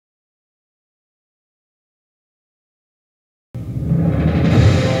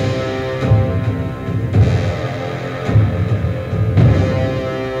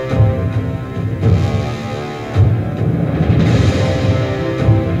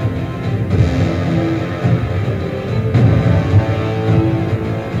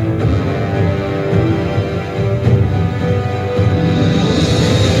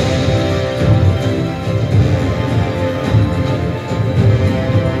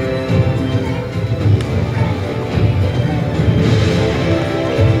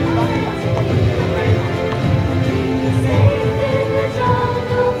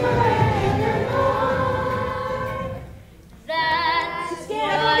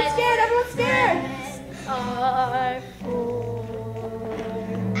Upstairs!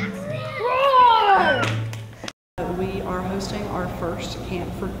 We are hosting our first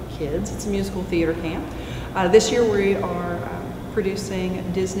camp for kids. It's a musical theater camp. This year we are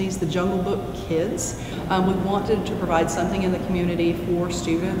producing Disney's The Jungle Book Kids. We wanted to provide something in the community for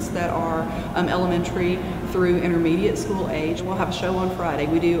students that are elementary through intermediate school age. We'll have a show on Friday.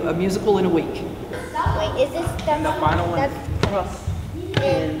 We do a musical in a week. Wait, is this And the final one? Trust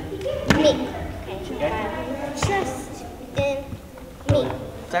in me. Okay. Trust in me.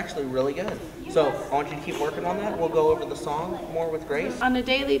 It's actually really good. So I want you to keep working on that. We'll go over the song more with Grace. On a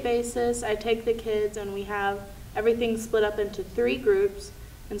daily basis, I take the kids and we have everything split up into 3 groups.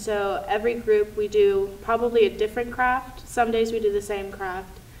 And so every group we do probably a different craft. Some days we do the same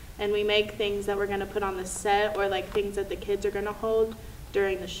craft. And we make things that we're going to put on the set or like things that the kids are going to hold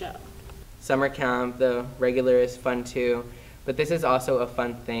during the show. Summer camp, the regular is fun too. But this is also a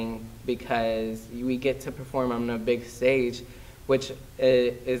fun thing because we get to perform on a big stage, which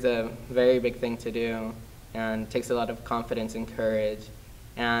is a very big thing to do and takes a lot of confidence and courage.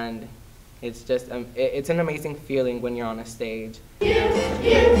 And it's just, it's an amazing feeling when you're on a stage. You, the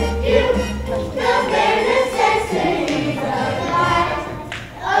bare necessities of life.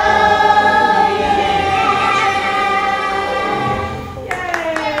 Oh, yeah!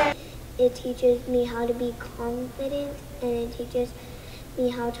 It teaches me how to be confident, and it teaches me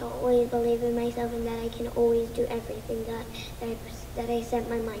how to always believe in myself and that I can always do everything that I set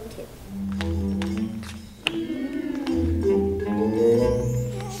my mind to.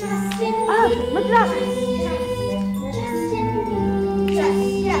 Oh, look it up!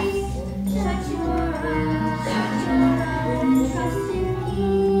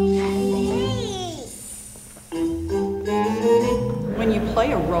 When you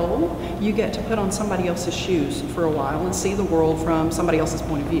play a role, you get to put on somebody else's shoes for a while and see the world from somebody else's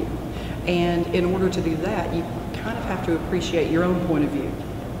point of view. And in order to do that, you kind of have to appreciate your own point of view.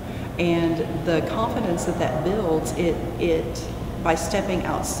 And the confidence that builds, by stepping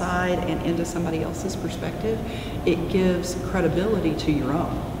outside and into somebody else's perspective, it gives credibility to your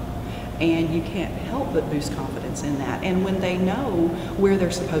own. And you can't help but boost confidence in that. And when they know where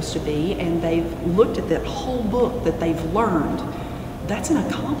they're supposed to be and they've looked at that whole book that they've learned, that's an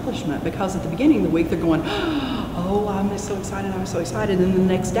accomplishment, because at the beginning of the week they're going, oh, I'm so excited, I'm so excited. And then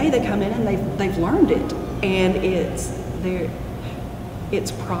the next day they come in and they've learned it. And it's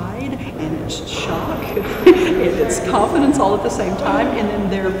pride and it's shock and it's confidence all at the same time. And then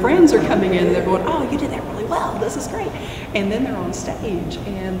their friends are coming in and they're going, oh, you did that really well, this is great. And then they're on stage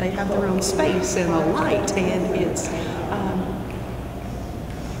and they have their own space and a light, and it's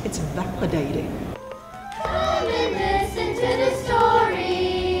validating. Come and listen to the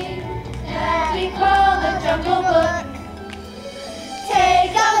story that we call the Jungle Book.